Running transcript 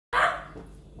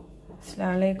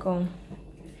അസ്സലാമലൈക്കും.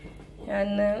 ഞാൻ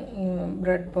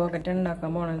bread pocket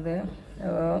ഉണ്ടാക്കാൻ പോണത്.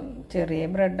 ചെറിയ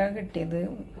ബ്രെഡാണ് കിട്ടിയത്,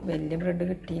 വലിയ ബ്രെഡ്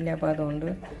കിട്ടിയില്ല. അപ്പോൾ അതുകൊണ്ട്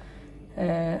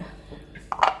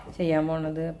ചെയ്യാൻ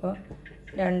പോണത്. അപ്പോൾ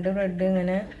 2 ബ്രെഡ്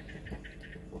ഇങ്ങനെ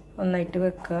ഒന്നായിട്ട്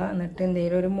വെക്കുക. എന്നിട്ട്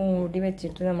എന്തെങ്കിലും ഒരു മൂടി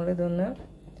വെച്ചിട്ട് നമ്മളിതൊന്ന്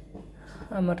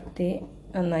അമർത്തി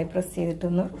നന്നായി പ്രസ്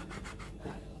ചെയ്തിട്ടൊന്ന്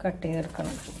കട്ട്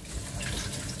ചെയ്തെടുക്കണം.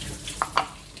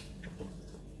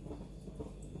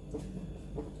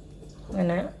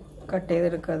 അങ്ങനെ കട്ട്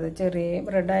ചെയ്തെടുക്കുക. അത് ചെറിയ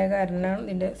ബ്രെഡായ കാരണം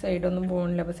ഇതിൻ്റെ സൈഡൊന്നും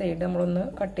പോകുന്നില്ല. അപ്പോൾ സൈഡ് നമ്മളൊന്ന്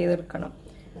കട്ട് ചെയ്തെടുക്കണം.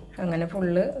 അങ്ങനെ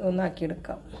ഫുള്ള് ഒന്ന്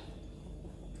ആക്കിയെടുക്കാം.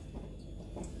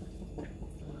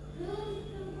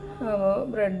 അപ്പോൾ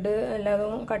ബ്രെഡ്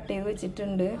എല്ലാതും കട്ട് ചെയ്ത്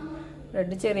വെച്ചിട്ടുണ്ട്.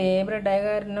 ബ്രെഡ് ചെറിയ ബ്രെഡായ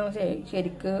കാരണം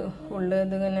ശരിക്ക് ഫുള്ള്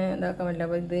ഇതിങ്ങനെ ഇതാക്കാൻ പറ്റില്ല.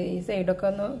 അപ്പോൾ ഇത് ഈ സൈഡൊക്കെ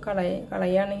ഒന്ന്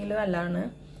കളയുകയാണെങ്കിൽ നല്ലതാണ്.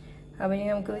 അപ്പോൾ ഇനി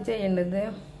നമുക്കിത് ചെയ്യേണ്ടത്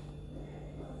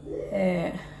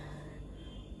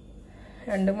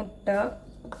 2 മുട്ട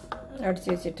അടിച്ച്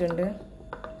വെച്ചിട്ടുണ്ട്.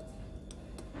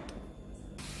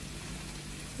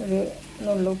 ഒരു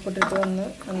നുള്ളു ഉപ്പിട്ടിട്ട് ഒന്ന്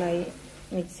നന്നായി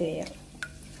മിക്സ് ചെയ്യാം.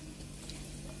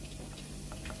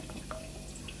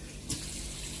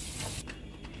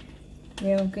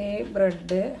 നമുക്ക് ഈ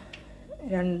ബ്രെഡ്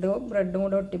 2 ബ്രെഡും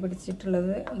കൂടെ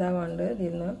ഒട്ടിപ്പിടിച്ചിട്ടുള്ളത് ഇതാവാണ്ട്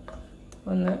ഇതിൽ നിന്ന്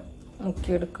ഒന്ന്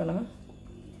മുക്കിയെടുക്കണം.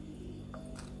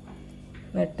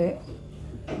 എന്നിട്ട്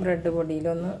ബ്രെഡ്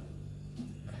പൊടിയിലൊന്ന്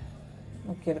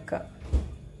മുക്കിയെടുക്കാം.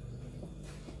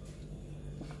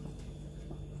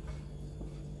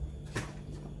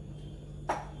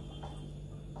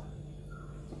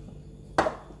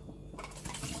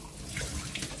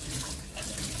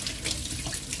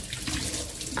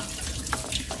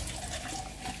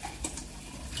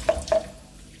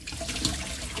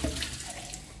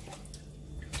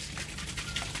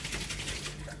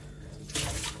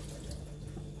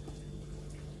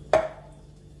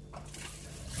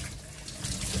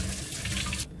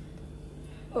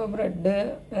 ബ്രെഡ്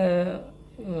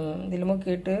ഇതിൽ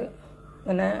മുക്കിയിട്ട്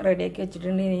ഇങ്ങനെ റെഡിയാക്കി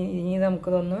വെച്ചിട്ടുണ്ട്. ഇനി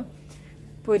നമുക്കിതൊന്ന്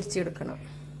പൊരിച്ചെടുക്കണം.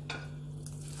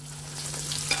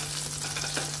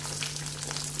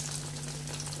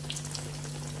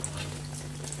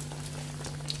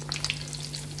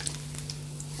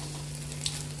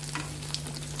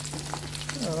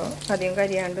 അധികം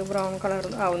കരിയാണ്ട് ബ്രൗൺ കളർ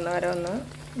ആവുന്ന വരെ ഒന്ന്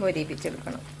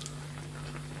മൊരിപ്പിച്ചെടുക്കണം.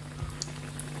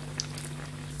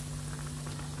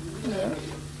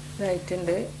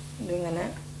 ഇതായിട്ടുണ്ട്. ഇതിങ്ങനെ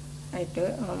ആയിട്ട്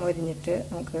മൊരിഞ്ഞിട്ട്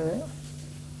നമുക്കത്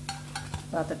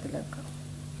പാത്രത്തിൽ വെക്കാം.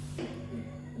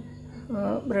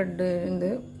 ബ്രെഡ്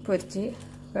പൊരിച്ച്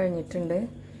കഴിഞ്ഞിട്ടുണ്ട്.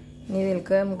 ഇനി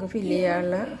ഇതിലേക്ക് നമുക്ക് ഫില്ല്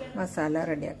ചെയ്യാനുള്ള മസാല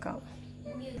റെഡിയാക്കാം.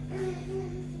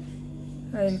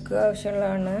 അതിലേക്ക്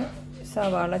ആവശ്യമുള്ളതാണ്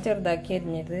സവാള ചെറുതാക്കി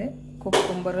അരിഞ്ഞത്,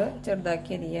 കുക്കുംബർ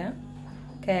ചെറുതാക്കി അരിയുക,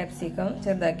 ക്യാപ്സിക്കം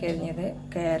ചെറുതാക്കി അരിഞ്ഞത്,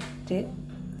 ക്യാരറ്റ്,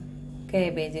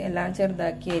 കേബേജ് എല്ലാം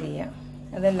ചെറുതാക്കി അരിയുക.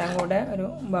 അതെല്ലാം കൂടെ ഒരു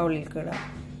ബൗളിലേക്ക് ഇടുക.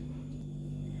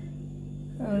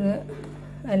 അത്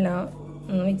എല്ലാം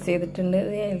മിക്സ് ചെയ്തിട്ടുണ്ട്.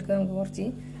 അതിലേക്ക് നമുക്ക് കുറച്ച്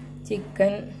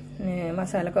ചിക്കൻ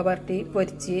മസാലയൊക്കെ പുരട്ടി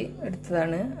പൊരിച്ച്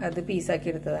എടുത്തതാണ്, അത് പീസാക്കി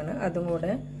എടുത്തതാണ്. അതും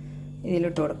കൂടെ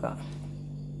ഇതിലിട്ട് കൊടുക്കാം.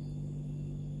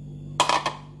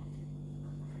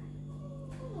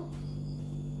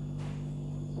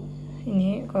 ഇനി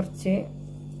കുറച്ച്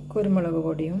കുരുമുളക്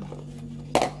പൊടിയും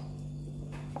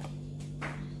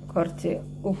കുറച്ച്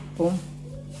ഉപ്പും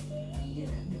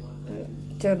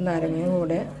ചെറുനാരങ്ങയും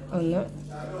കൂടെ ഒന്ന്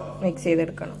മിക്സ്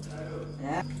ചെയ്തെടുക്കണം.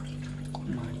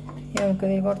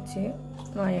 നമുക്കിതിൽ കുറച്ച്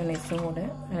മയോണൈസും കൂടെ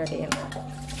ആഡ് ചെയ്യണം.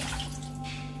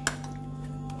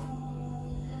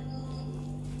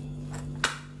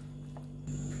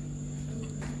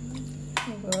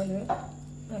 ഇപ്പോൾ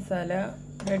മസാല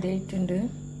റെഡി ആയിട്ടുണ്ട്.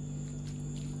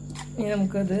 ഇനി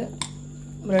നമുക്കത്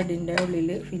ബ്രെഡിൻ്റെ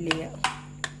ഉള്ളിൽ ഫില്ല് ചെയ്യാം.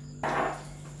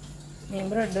 ഈ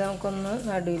ബ്രെഡ് നമുക്കൊന്ന്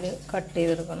നടുവിൽ കട്ട്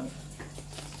ചെയ്തെടുക്കണം.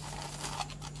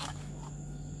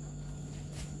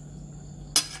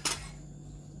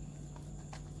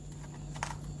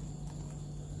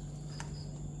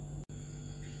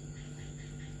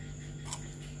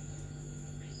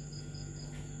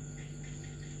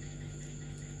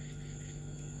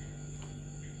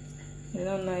 ഇത്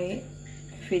നന്നായി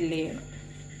ഫില്ല് ചെയ്യണം.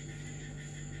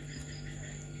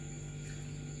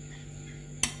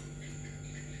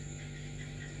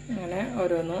 അങ്ങനെ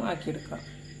ഓരോന്നും ആക്കിയെടുക്കാം.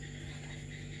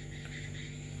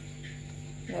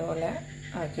 ഇതേപോലെ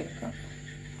ആക്കിയെടുക്കാം.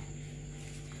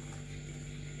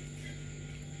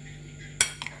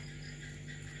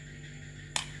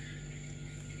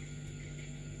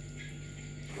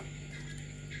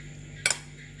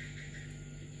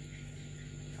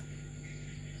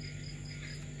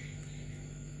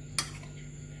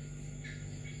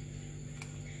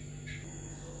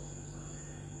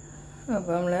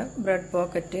 അപ്പോൾ നമ്മളെ ബ്രെഡ്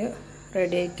പോക്കറ്റ്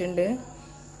റെഡി ആയിട്ടുണ്ട്.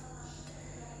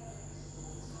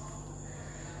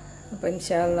 അപ്പോൾ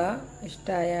ഇൻഷാ അല്ലാഹ്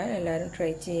ഇഷ്ടമായ എല്ലാവരും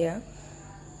ട്രൈ ചെയ്യുക.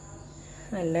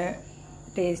 നല്ല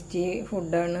ടേസ്റ്റി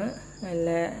ഫുഡാണ്, നല്ല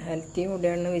ഹെൽത്തി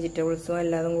ഫുഡാണ്, വെജിറ്റബിൾസും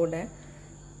എല്ലാതും കൂടെ.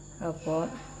 അപ്പോൾ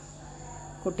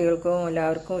കുട്ടികൾക്കും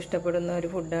എല്ലാവർക്കും ഇഷ്ടപ്പെടുന്ന ഒരു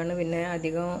ഫുഡാണ്. പിന്നെ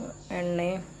അധികം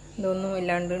എണ്ണയും ഇതൊന്നും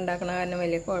ഇല്ലാണ്ട് ഉണ്ടാക്കണ കാരണം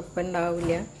വലിയ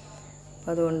കുഴപ്പമുണ്ടാവില്ല.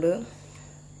 അപ്പോൾ അതുകൊണ്ട്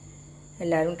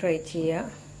എല്ലാവരും ട്രൈ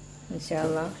ചെയ്യുക ഇൻഷാ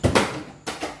അല്ലാഹ്.